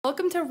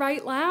welcome to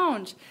Wright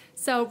Lounge.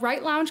 So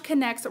Wright Lounge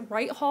connects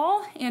Wright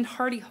Hall and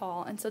Hardy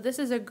Hall, and so this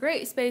is a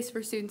great space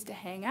for students to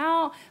hang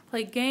out,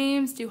 play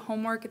games, do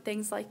homework, and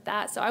things like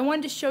that. So I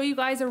wanted to show you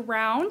guys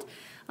around.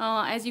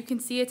 As you can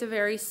see, it's a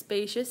very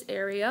spacious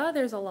area.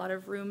 There's a lot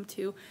of room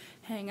to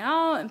hang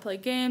out and play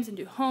games and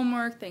do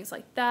homework, things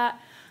like that.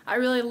 I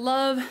really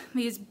love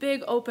these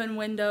big open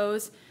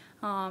windows.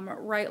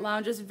 Wright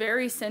Lounge is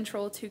very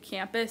central to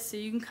campus, so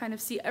you can kind of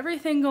see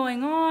everything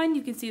going on.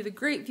 You can see the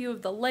great view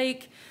of the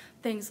lake,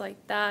 things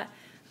like that.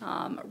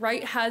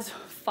 Wright has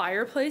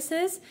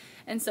fireplaces,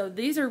 and so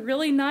these are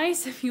really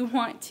nice if you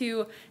want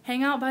to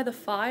hang out by the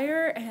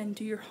fire and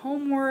do your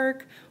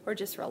homework or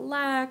just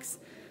relax.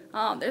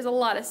 There's a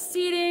lot of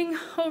seating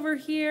over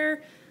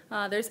here.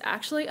 There's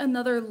actually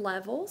another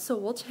level, so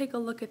we'll take a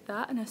look at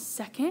that in a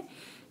second.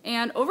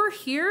 And over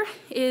here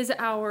is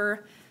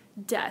our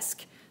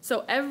desk.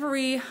 So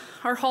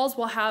our halls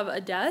will have a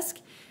desk,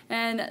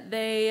 and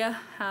they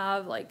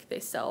have,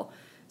 they sell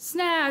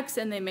snacks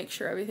and they make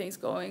sure everything's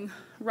going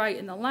right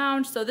in the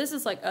lounge. So this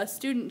is like a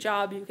student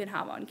job you can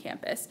have on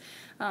campus.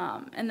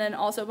 And then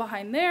also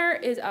behind there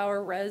is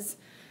our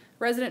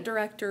resident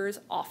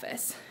director's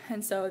office.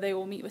 And so they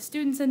will meet with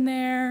students in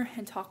there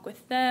and talk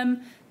with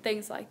them,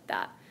 things like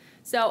that.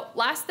 So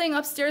last thing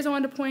upstairs I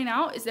wanted to point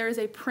out is there is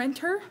a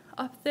printer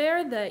up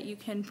there that you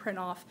can print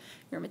off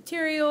your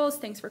materials,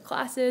 things for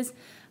classes,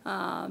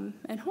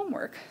 and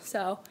homework.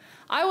 So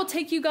I will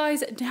take you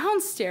guys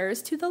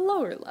downstairs to the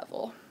lower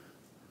level.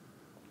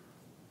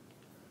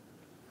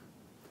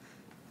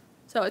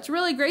 So it's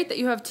really great that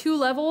you have two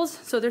levels.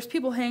 So there's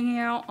people hanging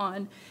out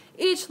on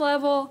each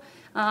level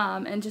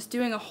and just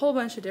doing a whole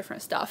bunch of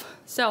different stuff.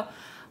 So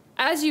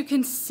as you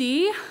can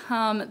see,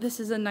 this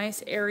is a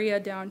nice area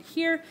down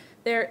here.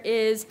 There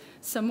is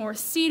some more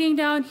seating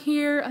down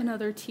here,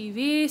 another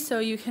TV, so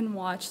you can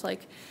watch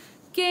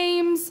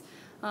games,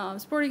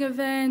 sporting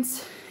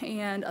events,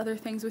 and other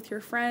things with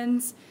your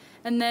friends.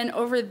 And then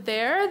over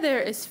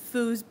there is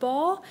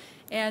foosball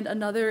and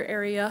another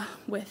area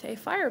with a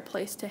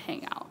fireplace to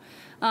hang out.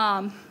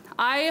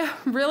 I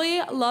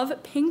really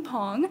love ping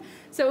pong,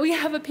 so we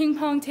have a ping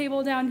pong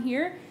table down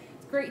here.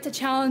 It's great to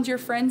challenge your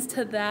friends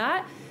to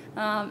that.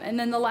 And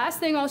then the last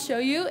thing I'll show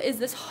you is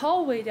this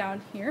hallway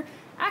down here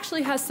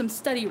actually has some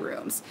study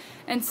rooms.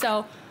 And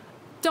so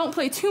don't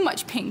play too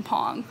much ping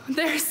pong.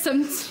 There's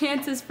some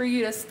chances for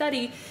you to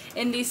study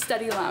in these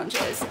study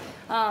lounges.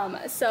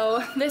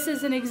 So this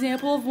is an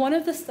example of one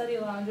of the study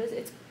lounges.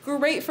 It's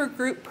great for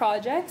group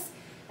projects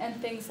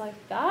and things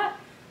like that.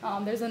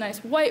 There's a nice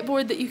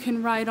whiteboard that you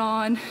can write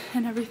on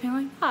and everything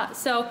like that.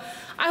 So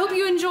I hope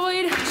you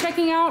enjoyed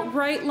checking out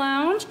Wright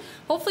Lounge.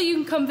 Hopefully you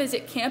can come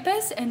visit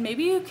campus and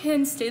maybe you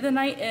can stay the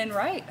night in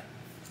Wright.